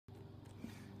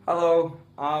Hello,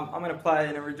 I'm going to play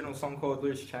an original song called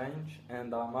Loose Change,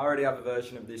 and I already have a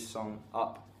version of this song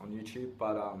up on YouTube,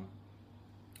 but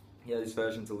yeah, this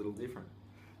version's a little different.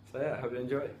 So yeah, hope you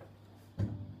enjoy it.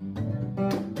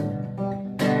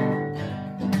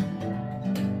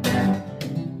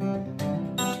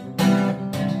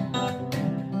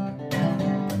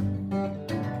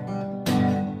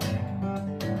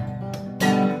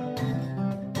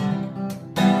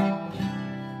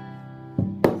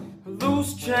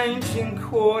 Loose change in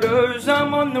quarters,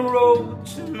 I'm on the road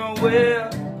to nowhere.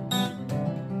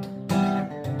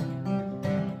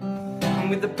 And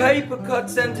with the paper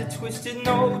cuts and a twisted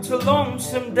note, along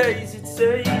some days it's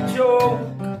a joke.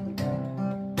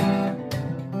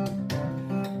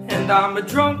 And I'm a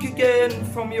drunk again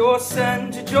from your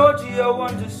scent, to Giorgio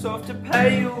under soft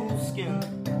pale skin.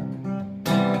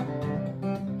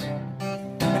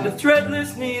 And the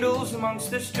threadless needles amongst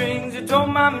the strings, you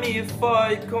don't mind me if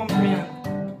I comprehend.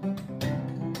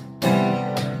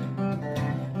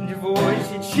 And your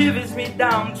voice, it shivers me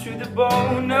down to the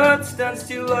bone, earth stands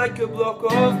still like a block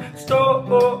of stone.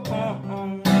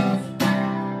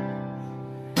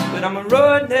 But I'm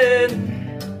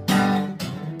running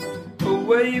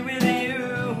away with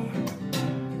you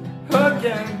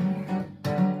again.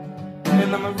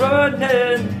 And I'm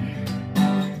running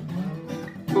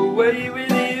away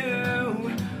with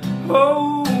you,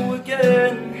 oh,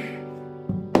 again.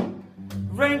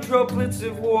 Rain droplets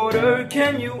of water,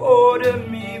 can you order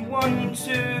me 1,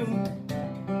 2?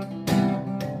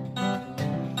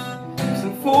 'Cause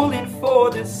I'm falling for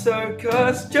the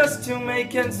circus just to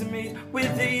make ends meet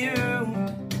with you.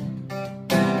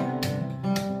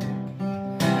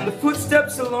 And the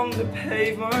footsteps along the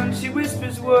pavement, she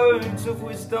whispers words of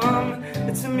wisdom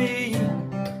to me.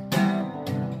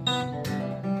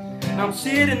 I'm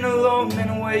sitting alone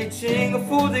and waiting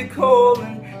for the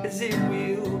calling as it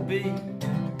will be.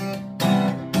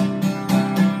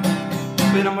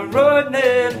 But I'm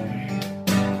running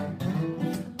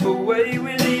away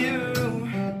with you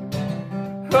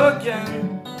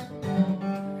again.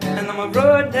 And I'm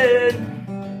running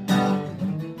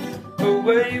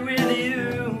away with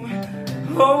you,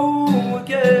 oh,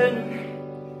 again.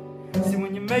 See,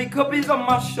 when your makeup is on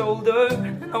my shoulder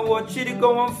and I watch it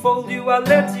go unfold, you, I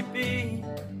let it be,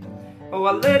 oh,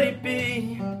 I let it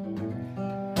be.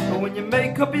 But when your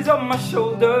makeup is on my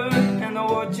shoulder and I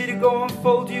watch it go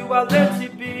unfold, you, I let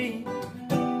it be,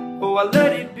 oh, I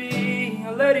let it be,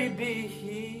 I let it be.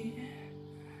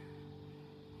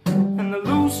 And the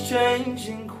loose change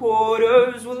in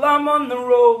quarters, well, I'm on the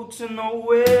road to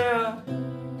nowhere.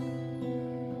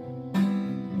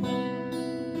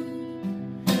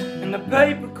 And the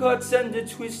paper cuts and the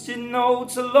twisted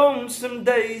notes, along some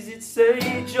days it's a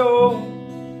joke.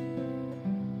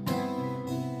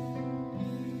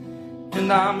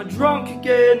 And I'm a drunk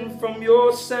again from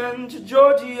your scent, to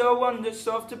Giorgio under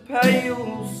soft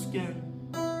pale skin.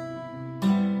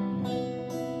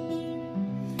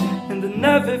 And I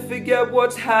never forget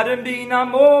what's had and been,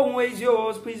 I'm always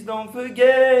yours, please don't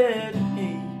forget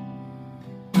me.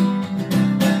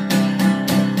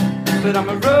 But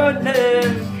I'm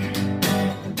running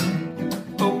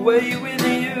away with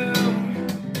you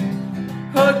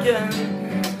again.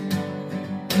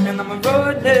 And I'm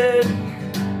running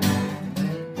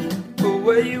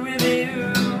away with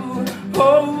you,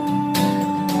 oh.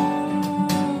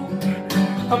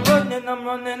 I'm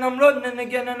running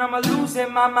again, and I'm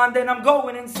losing my mind, and I'm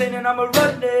going insane, and I'm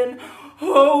running,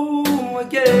 oh,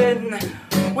 again.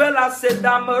 Well, I said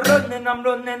I'm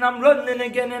running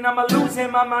again, and I'm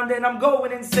losing my mind, and I'm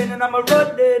going insane, and I'm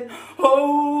running,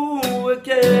 oh,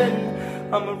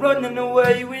 again. I'm running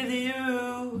away with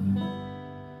you.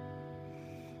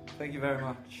 Thank you very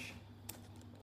much.